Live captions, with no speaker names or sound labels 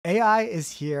AI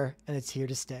is here and it's here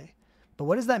to stay. But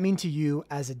what does that mean to you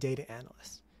as a data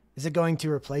analyst? Is it going to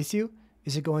replace you?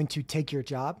 Is it going to take your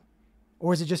job?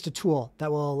 Or is it just a tool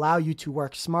that will allow you to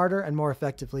work smarter and more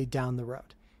effectively down the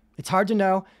road? It's hard to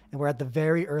know, and we're at the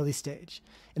very early stage.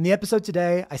 In the episode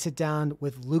today, I sit down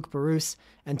with Luke Barousse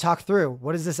and talk through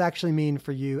what does this actually mean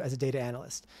for you as a data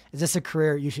analyst? Is this a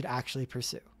career you should actually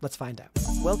pursue? Let's find out.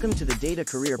 Welcome to the Data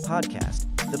Career Podcast,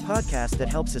 the podcast that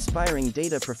helps aspiring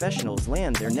data professionals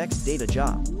land their next data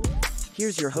job.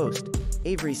 Here's your host,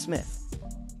 Avery Smith.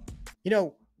 You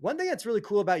know, one thing that's really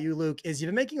cool about you, Luke, is you've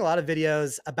been making a lot of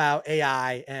videos about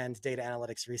AI and data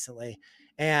analytics recently,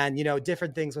 and,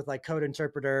 different things with like code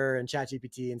interpreter and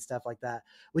ChatGPT and stuff like that.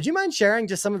 Would you mind sharing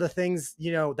just some of the things,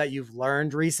 that you've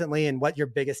learned recently and what your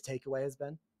biggest takeaway has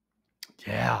been?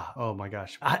 Yeah. Oh my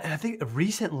gosh. I think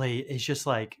recently it's just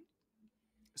like,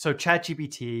 so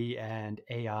ChatGPT and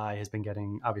AI has been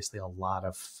getting obviously a lot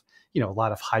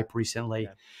of hype recently.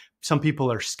 Yeah. Some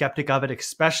people are skeptic of it,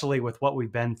 especially with what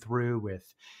we've been through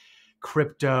with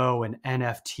crypto and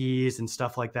NFTs and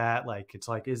stuff like that. Like, it's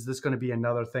like, is this going to be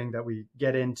another thing that we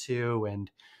get into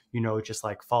and, it just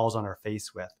like falls on our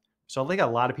face with? So I think a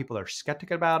lot of people are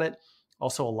skeptic about it.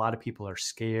 Also, a lot of people are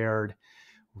scared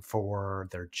for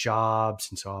their jobs.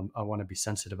 And so I want to be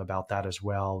sensitive about that as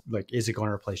well. Like, is it going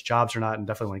to replace jobs or not? And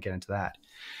definitely want to get into that.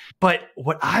 But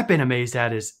what I've been amazed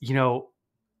at is,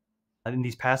 in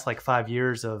these past like 5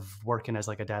 years of working as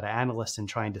like a data analyst and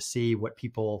trying to see what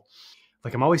people,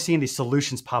 like I'm always seeing these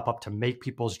solutions pop up to make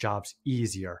people's jobs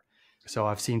easier. So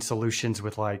I've seen solutions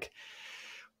with like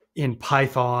in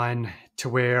Python to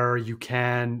where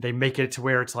they make it to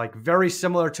where it's like very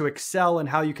similar to Excel and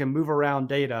how you can move around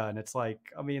data. And it's like,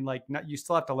 you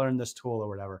still have to learn this tool or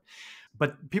whatever.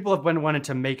 But people have been wanting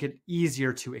to make it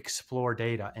easier to explore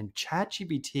data. And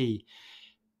ChatGPT,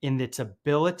 in its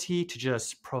ability to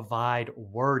just provide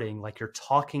wording, like you're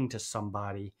talking to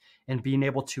somebody and being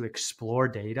able to explore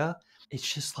data,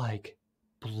 it's just like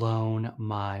blown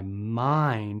my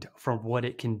mind from what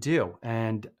it can do.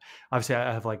 And obviously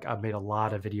I've made a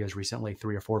lot of videos recently,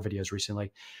 3 or 4 videos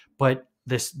recently, but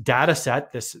this data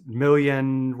set, this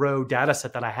 1,000,000 row data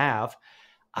set that I have,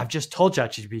 I've just told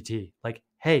ChatGPT like,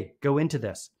 hey, go into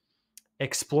this,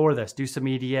 explore this, do some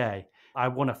EDA. I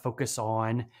want to focus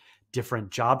on different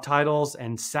job titles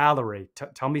and salary.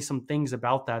 Tell me some things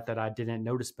about that I didn't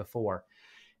notice before.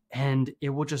 And it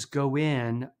will just go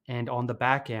in and on the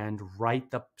back end,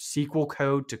 write the SQL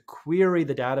code to query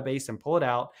the database and pull it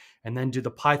out, and then do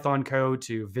the Python code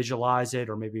to visualize it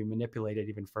or maybe manipulate it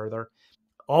even further,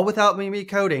 all without me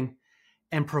coding,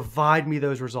 and provide me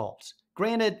those results.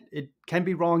 Granted, it can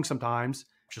be wrong sometimes,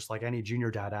 just like any junior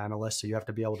data analyst. So you have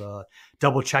to be able to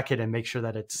double check it and make sure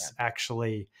that it's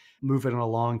actually moving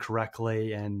along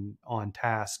correctly and on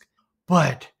task.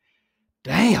 But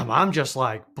damn, I'm just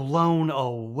like blown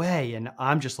away. And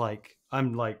I'm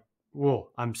like, whoa,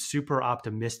 I'm super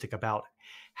optimistic about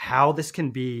how this can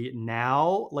be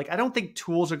now. Like, I don't think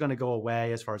tools are going to go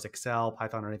away as far as Excel,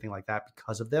 Python, or anything like that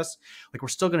because of this. Like, we're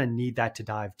still going to need that to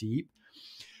dive deep.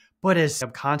 But as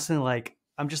I'm constantly like,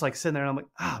 I'm just like sitting there and I'm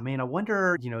like, man, I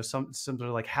wonder, some sort of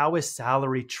like, how is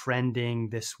salary trending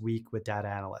this week with data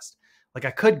analyst? Like,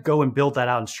 I could go and build that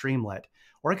out in Streamlit,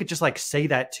 or I could just like say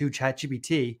that to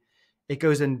ChatGPT. It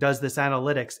goes and does this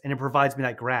analytics and it provides me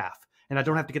that graph. And I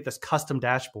don't have to get this custom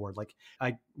dashboard. Like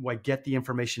I get the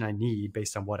information I need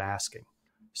based on what asking.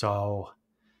 So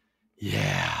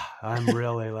yeah, I'm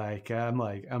really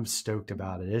I'm stoked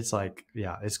about it. It's like,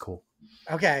 yeah, it's cool.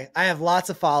 Okay, I have lots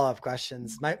of follow-up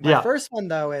questions. My first one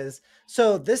though is,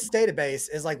 so this database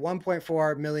is like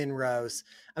 1.4 million rows.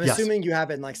 I'm assuming you have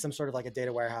it in like some sort of like a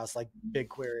data warehouse, like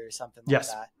BigQuery or something like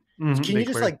that. Mm-hmm. Can you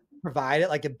just like provide it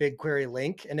like a BigQuery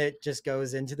link and it just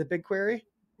goes into the BigQuery?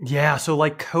 Yeah. So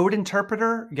like code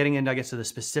interpreter, getting into, I guess, to the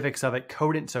specifics of it,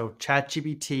 so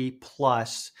ChatGPT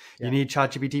Plus, you need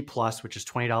ChatGPT Plus, which is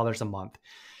 $20 a month.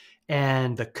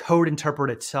 And the code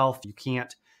interpreter itself, you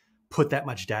can't put that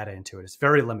much data into it. It's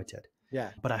very limited. Yeah.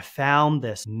 But I found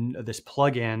this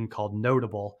plugin called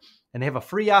Notable, and they have a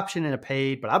free option and a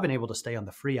paid, but I've been able to stay on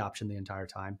the free option the entire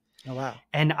time. Oh, wow.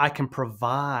 And I can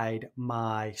provide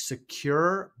my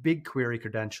secure BigQuery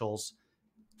credentials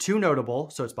to Notable.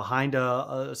 So it's behind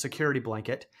a security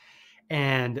blanket,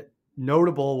 and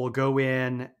Notable will go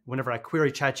in whenever I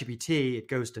query ChatGPT, it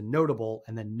goes to Notable,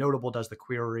 and then Notable does the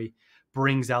query,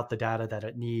 brings out the data that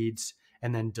it needs,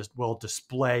 and then just will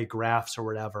display graphs or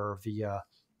whatever via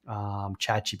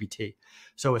ChatGPT.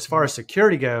 So as far as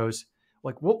security goes,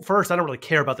 first, I don't really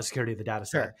care about the security of the data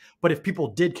set. Sure. But if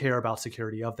people did care about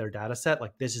security of their data set,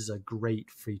 like, this is a great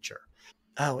feature.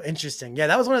 Oh, interesting. Yeah,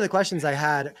 that was one of the questions I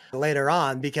had later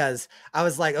on because I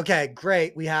was like, okay,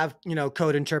 great. We have,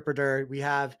 code interpreter, we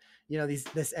have,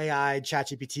 this AI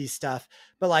ChatGPT stuff.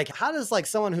 But like, how does like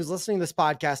someone who's listening to this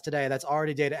podcast today that's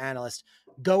already data analyst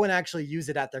go and actually use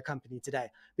it at their company today?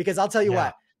 Because I'll tell you Yeah.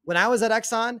 what, when I was at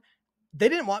Exxon, they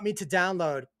didn't want me to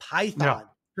download No. Python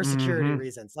for security Hmm.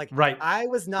 reasons. Like Right. I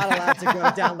was not allowed to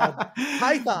go download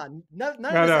Python, none of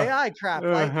I this know. AI crap.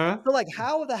 Like, Uh-huh. so like,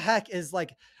 how the heck is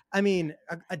like, I mean,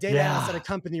 a data analyst at a Yeah.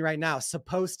 company right now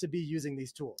supposed to be using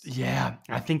these tools? Yeah,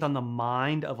 I think on the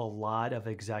mind of a lot of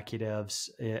executives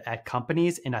at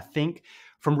companies. And I think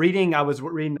from reading, I was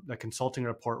reading a consulting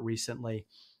report recently,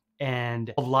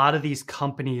 and a lot of these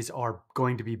companies are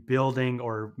going to be building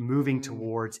or moving Mm,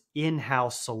 towards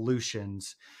in-house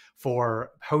solutions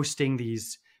for hosting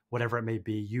these, whatever it may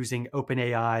be, using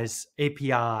OpenAI's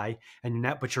API,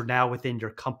 but you're now within your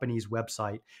company's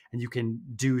website, and you can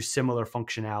do similar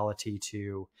functionality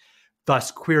to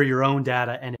thus query your own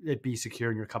data and it be secure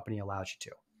and your company allows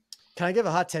you to. Can I give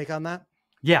a hot take on that?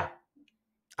 Yeah.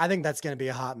 I think that's going to be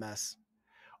a hot mess.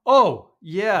 Oh,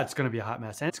 yeah, it's going to be a hot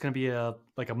mess. And it's going to be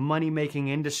a money-making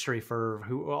industry for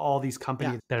all these Yeah.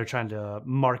 companies that are trying to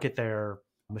market their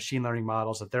machine learning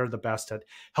models, that they're the best at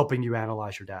helping you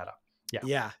analyze your data. Yeah.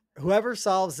 Yeah. Whoever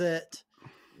solves it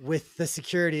with the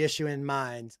security issue in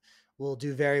mind will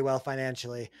do very well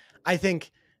financially. I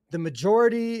think the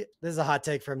majority, this is a hot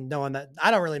take from no one that I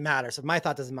don't really matter. So my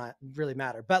thought doesn't really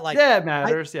matter, but like, Yeah, it I,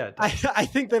 matters. Yeah, it I, does. I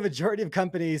think the majority of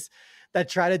companies that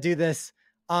try to do this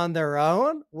on their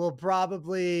own will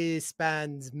probably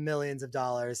spend millions of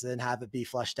dollars and have it be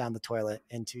flushed down the toilet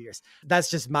in 2 years. That's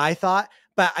just my thought.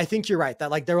 But I think you're right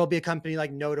that like there will be a company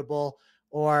like Notable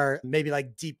or maybe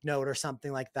like Deep Note or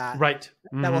something like that Right.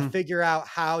 that will Hmm. figure out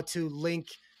how to link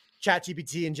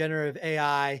ChatGPT and generative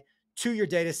AI to your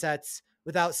data sets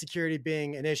without security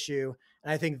being an issue.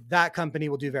 And I think that company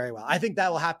will do very well. I think that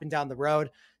will happen down the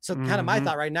road. So kind of my Hmm.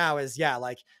 thought right now is, yeah,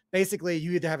 like basically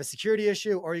you either have a security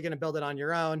issue or you're going to build it on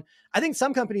your own. I think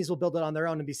some companies will build it on their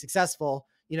own and be successful,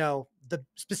 the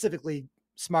specifically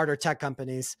smarter tech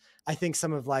companies. I think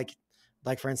some of like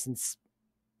for instance,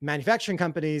 manufacturing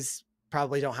companies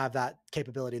probably don't have that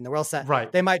capability in the world set. Right.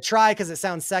 They might try because it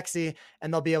sounds sexy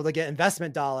and they'll be able to get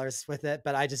investment dollars with it.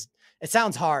 But it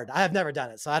sounds hard. I have never done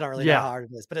it. So I don't really know how Yeah.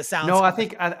 hard it is, but it sounds No, I hard.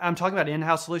 think I'm talking about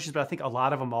in-house solutions, but I think a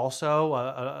lot of them also,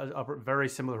 a very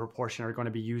similar proportion, are going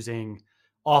to be using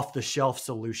off-the-shelf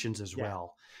solutions as Yeah.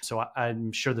 well. So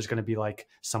I'm sure there's going to be like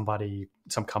some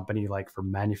company like for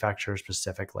manufacturers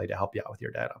specifically to help you out with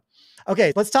your data.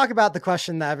 Okay. Let's talk about the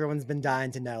question that everyone's been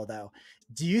dying to know though.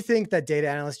 Do you think that data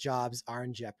analyst jobs are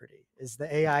in jeopardy? Is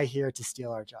the AI here to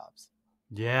steal our jobs?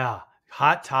 Yeah,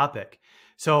 hot topic.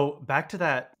 So back to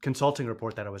that consulting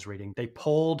report that I was reading, they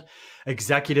polled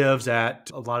executives at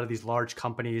a lot of these large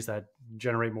companies that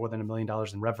generate more than $1 million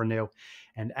in revenue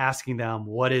and asking them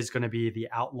what is going to be the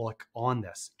outlook on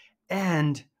this.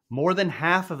 And more than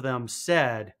half of them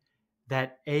said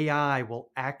that AI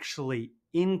will actually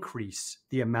increase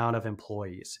the amount of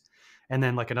employees. And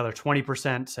then like another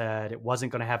 20% said it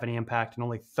wasn't going to have any impact, and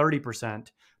only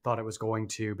 30% thought it was going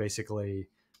to basically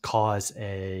cause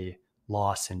a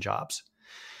loss in jobs,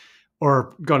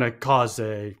 or going to cause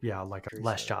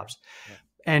less jobs. Yeah.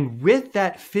 And with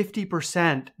that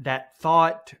 50% that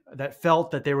felt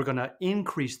that they were going to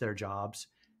increase their jobs,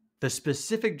 the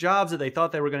specific jobs that they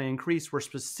thought they were going to increase were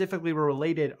specifically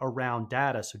related around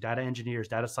data. So data engineers,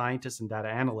 data scientists, and data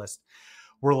analysts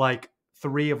were like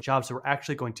three of jobs that were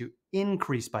actually going to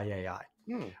increase by AI.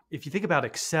 If you think about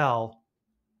Excel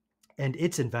and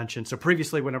its invention. So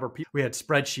previously, whenever we had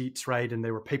spreadsheets, right, and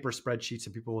they were paper spreadsheets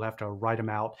and people would have to write them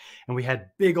out, and we had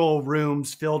big old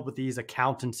rooms filled with these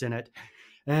accountants in it,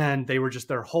 and they were just,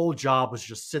 their whole job was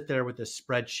just sit there with this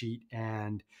spreadsheet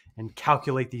and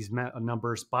calculate these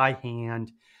numbers by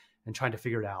hand and trying to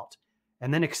figure it out.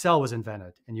 And then Excel was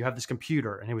invented, and you have this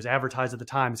computer, and it was advertised at the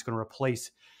time it's going to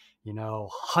replace,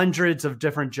 hundreds of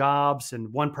different jobs,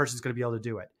 and one person's going to be able to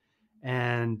do it.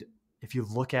 And if you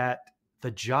look at the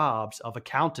jobs of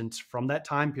accountants from that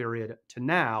time period to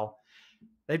now,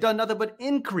 they've done nothing but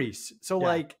increase. So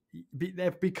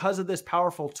because of this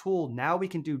powerful tool, now we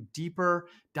can do deeper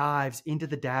dives into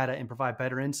the data and provide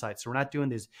better insights. So we're not doing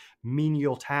these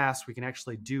menial tasks. We can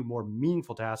actually do more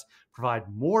meaningful tasks, provide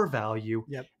more value,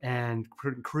 and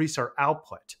increase our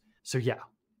output. So yeah.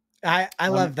 I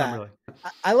love that.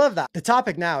 I love that. The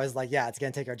topic now is like, yeah, it's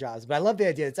going to take our jobs, but I love the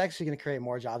idea. It's actually going to create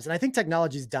more jobs. And I think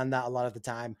technology's done that a lot of the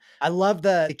time. I love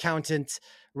the accountant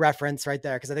reference right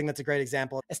there, because I think that's a great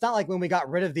example. It's not like when we got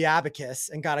rid of the abacus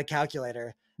and got a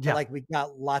calculator, but like we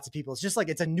got lots of people. It's just like,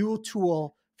 it's a new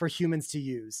tool for humans to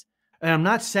use. And I'm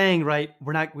not saying, right,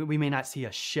 we may not see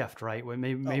a shift, right?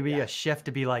 Maybe Yeah. a shift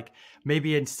to be like,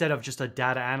 maybe instead of just a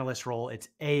data analyst role, it's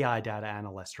AI data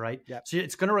analyst, right? Yep. So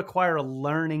it's going to require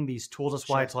learning these tools. That's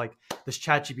why Sure. it's like this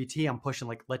ChatGPT I'm pushing,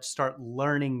 like, let's start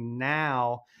learning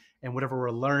now. And whatever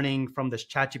we're learning from this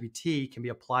ChatGPT can be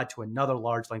applied to another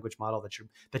large language model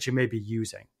that you may be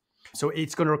using. So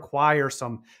it's going to require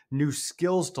some new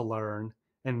skills to learn.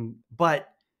 But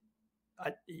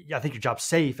I think your job's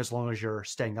safe as long as you're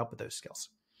staying up with those skills.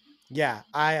 Yeah,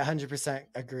 I 100%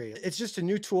 agree. It's just a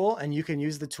new tool and you can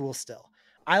use the tool still.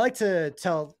 I like to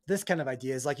tell this kind of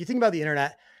ideas. Like you think about the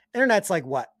internet's like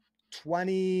what,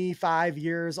 25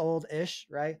 years old ish,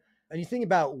 right? And you think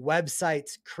about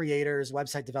website creators,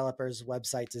 website developers,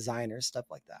 website designers, stuff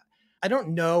like that. I don't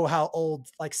know how old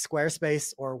like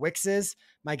Squarespace or Wix is.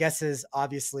 My guess is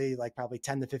obviously like probably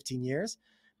 10 to 15 years,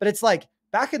 but it's like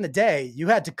back in the day, you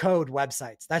had to code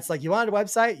websites. That's like you wanted a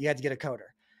website, you had to get a coder.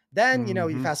 Then, you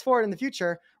Mm-hmm. fast forward in the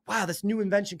future, wow, this new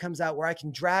invention comes out where I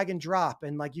can drag and drop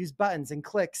and like use buttons and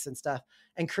clicks and stuff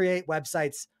and create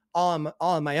websites all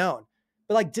on my own.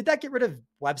 But like, did that get rid of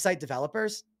website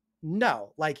developers?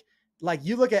 No. Like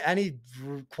you look at any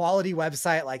quality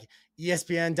website like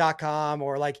ESPN.com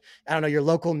or like, I don't know, your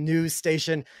local news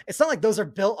station. It's not like those are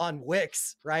built on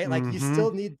Wix, right? Like you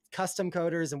still need custom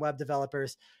coders and web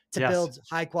developers to build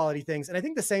high quality things. And I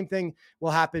think the same thing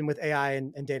will happen with AI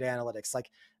and data analytics.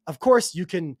 Like, of course, you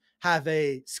can have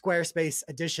a Squarespace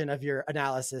edition of your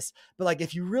analysis, but like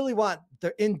if you really want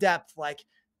the in-depth, like,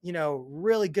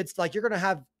 really good, like you're going to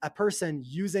have a person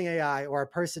using AI or a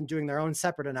person doing their own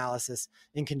separate analysis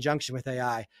in conjunction with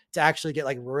AI to actually get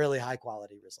like really high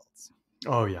quality results.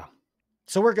 Oh yeah.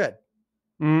 So we're good.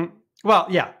 Well,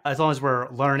 yeah, as long as we're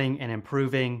learning and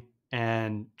improving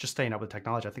and just staying up with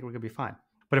technology, I think we're going to be fine.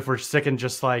 But if we're sticking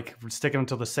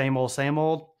to the same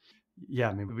old, yeah,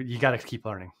 I mean, you got to keep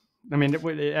learning. I mean,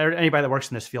 anybody that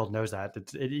works in this field knows that.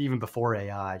 Even before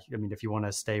AI, I mean, if you want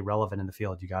to stay relevant in the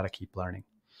field, you got to keep learning.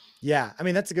 Yeah, I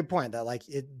mean, that's a good point that like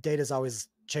data is always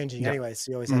changing anyway.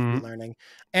 So you always have to be learning.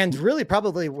 And really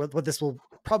probably what this will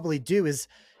probably do is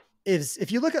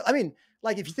if you look at, I mean,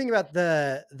 like if you think about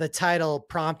the title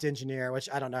prompt engineer, which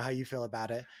I don't know how you feel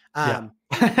about it.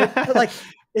 But like,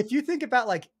 if you think about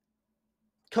like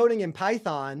coding in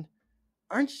Python,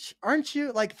 aren't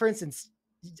you like, for instance,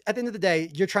 at the end of the day,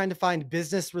 you're trying to find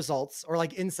business results or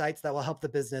like insights that will help the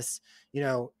business,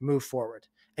 move forward.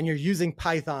 And you're using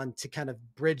Python to kind of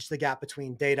bridge the gap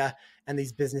between data and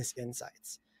these business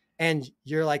insights. And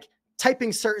you're like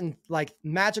typing certain like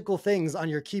magical things on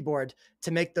your keyboard to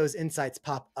make those insights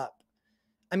pop up.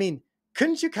 I mean,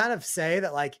 couldn't you kind of say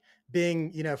that like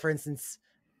being, for instance,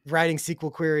 writing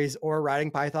SQL queries or writing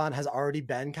Python has already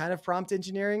been kind of prompt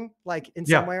engineering, like in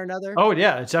some way or another? Oh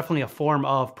yeah, it's definitely a form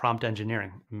of prompt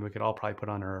engineering. I mean, we could all probably put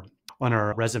on our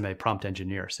resume prompt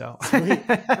engineer. So sweet.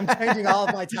 I'm changing all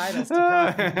of my titles to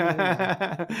prompt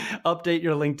engineer. Update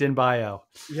your LinkedIn bio.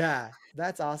 Yeah,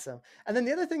 that's awesome. And then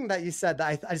the other thing that you said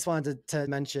that I just wanted to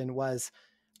mention was,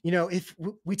 if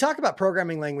we talk about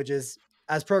programming languages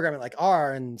as programming like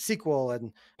R and SQL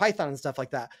and Python and stuff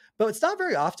like that, but it's not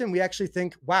very often we actually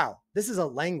think, wow, this is a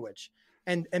language.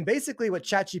 And basically what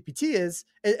ChatGPT is,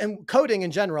 and coding in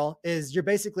general, is you're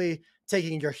basically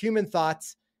taking your human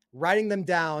thoughts, writing them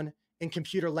down in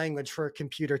computer language for a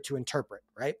computer to interpret,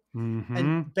 right?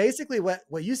 And basically what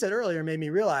you said earlier made me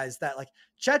realize that like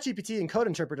ChatGPT and Code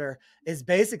Interpreter is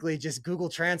basically just Google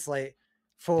Translate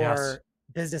for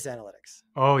business analytics.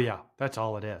 Oh yeah, that's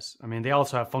all it is. I mean, they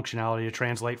also have functionality to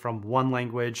translate from one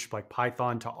language like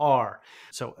Python to R.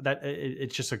 So that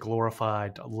it's just a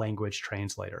glorified language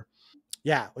translator.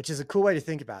 Yeah, which is a cool way to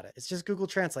think about it. It's just Google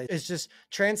Translate. It's just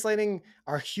translating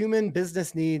our human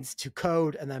business needs to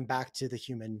code and then back to the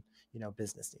human,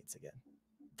 business needs again.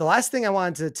 The last thing I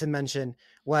wanted to mention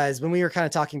was when we were kind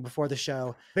of talking before the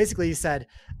show, basically you said,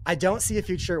 I don't see a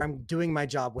future where I'm doing my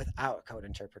job without a code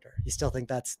interpreter. You still think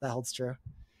that holds true?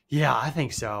 Yeah, I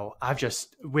think so.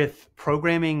 With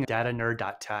programming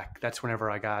datanerd.tech, that's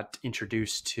whenever I got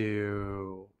introduced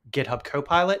to GitHub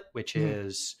Copilot, which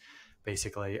is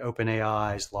basically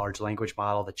OpenAI's large language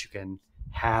model that you can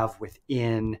have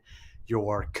within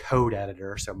your code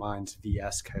editor. So mine's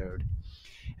VS Code.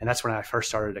 And that's when I first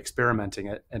started experimenting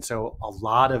it. And so a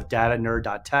lot of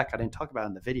datanerd.tech, I didn't talk about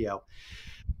in the video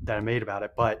that I made about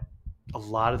it, but a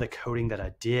lot of the coding that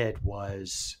I did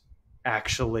was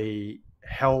actually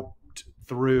helped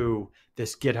through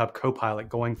this GitHub Copilot,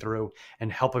 going through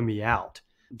and helping me out,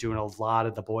 doing a lot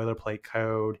of the boilerplate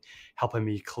code, helping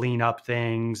me clean up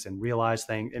things and realize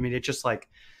things. I mean, it's just like,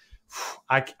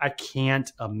 I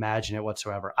can't imagine it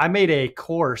whatsoever. I made a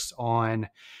course on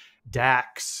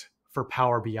DAX for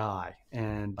Power BI,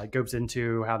 and it goes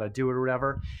into how to do it or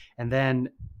whatever. And then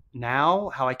now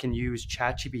how I can use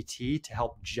ChatGPT to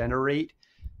help generate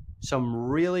some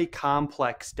really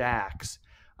complex DAX.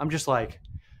 I'm just like,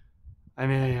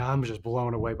 I'm just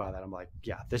blown away by that. I'm like,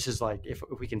 yeah, this is like, if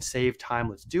we can save time,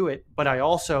 let's do it. But I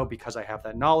also, because I have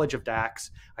that knowledge of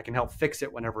DAX, I can help fix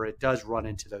it whenever it does run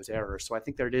into those errors. So I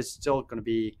think there is still going to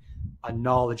be a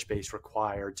knowledge base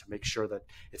required to make sure that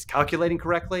it's calculating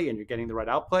correctly and you're getting the right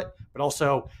output, but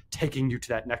also taking you to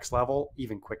that next level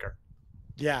even quicker.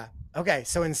 Yeah. Okay.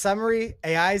 So in summary,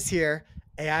 AI is here.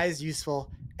 AI is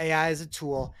useful. AI is a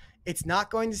tool. It's not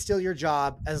going to steal your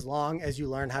job as long as you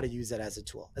learn how to use it as a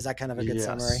tool. Is that kind of a good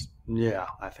summary? Yeah,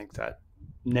 I think that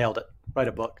nailed it. Write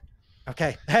a book.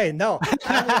 Okay. Hey, no,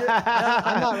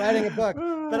 I'm not writing a book,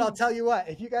 but I'll tell you what,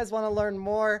 if you guys want to learn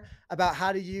more about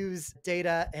how to use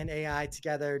data and AI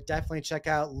together, definitely check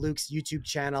out Luke's YouTube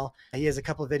channel. He has a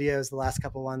couple of videos, the last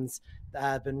couple ones that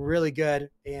have been really good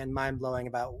and mind-blowing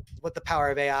about what the power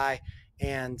of AI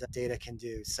and data can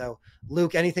do. So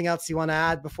Luke, anything else you want to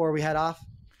add before we head off?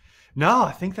 No,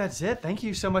 I think that's it. Thank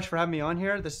you so much for having me on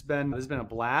here. This has been a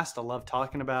blast. I love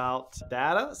talking about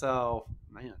data. So,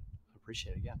 man, I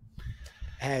appreciate it again.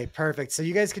 Hey, perfect. So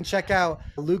you guys can check out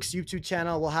Luke's YouTube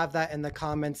channel. We'll have that in the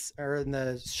comments or in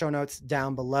the show notes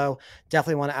down below.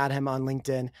 Definitely want to add him on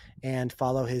LinkedIn and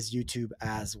follow his YouTube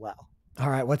as well. All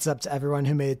right. What's up to everyone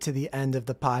who made it to the end of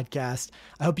the podcast?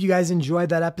 I hope you guys enjoyed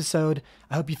that episode.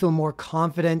 I hope you feel more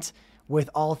confident with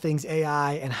all things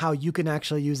AI and how you can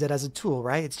actually use it as a tool,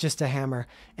 right? It's just a hammer,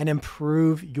 and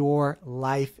improve your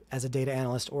life as a data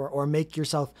analyst, or make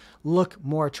yourself look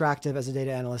more attractive as a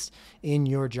data analyst in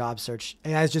your job search.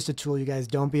 AI is just a tool, you guys.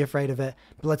 Don't be afraid of it,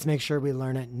 but let's make sure we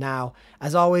learn it now.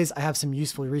 As always, I have some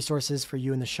useful resources for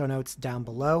you in the show notes down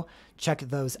below. Check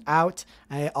those out.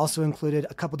 I also included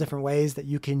a couple different ways that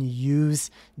you can use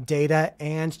data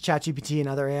and ChatGPT and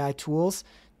other AI tools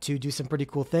to do some pretty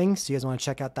cool things. So you guys want to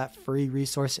check out that free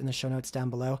resource in the show notes down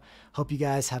below. Hope you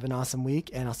guys have an awesome week,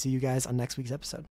 and I'll see you guys on next week's episode.